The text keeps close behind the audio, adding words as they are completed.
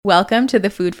Welcome to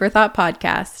the Food for Thought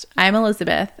podcast. I'm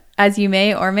Elizabeth. As you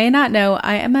may or may not know,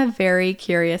 I am a very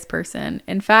curious person.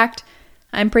 In fact,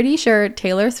 I'm pretty sure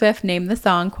Taylor Swift named the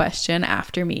song Question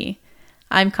after me.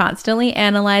 I'm constantly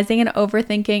analyzing and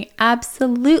overthinking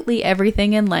absolutely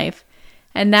everything in life,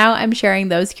 and now I'm sharing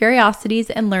those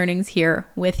curiosities and learnings here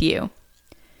with you.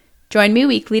 Join me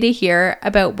weekly to hear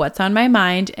about what's on my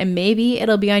mind, and maybe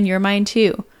it'll be on your mind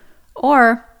too.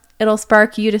 Or it'll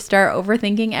spark you to start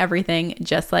overthinking everything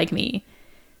just like me.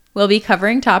 We'll be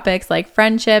covering topics like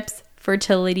friendships,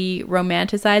 fertility,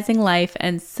 romanticizing life,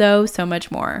 and so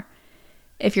much more.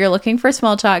 If you're looking for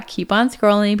small talk, keep on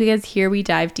scrolling because here we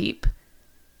dive deep.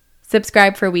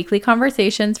 Subscribe for weekly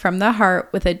conversations from the heart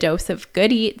with a dose of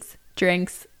good eats,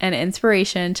 drinks, and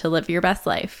inspiration to live your best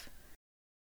life.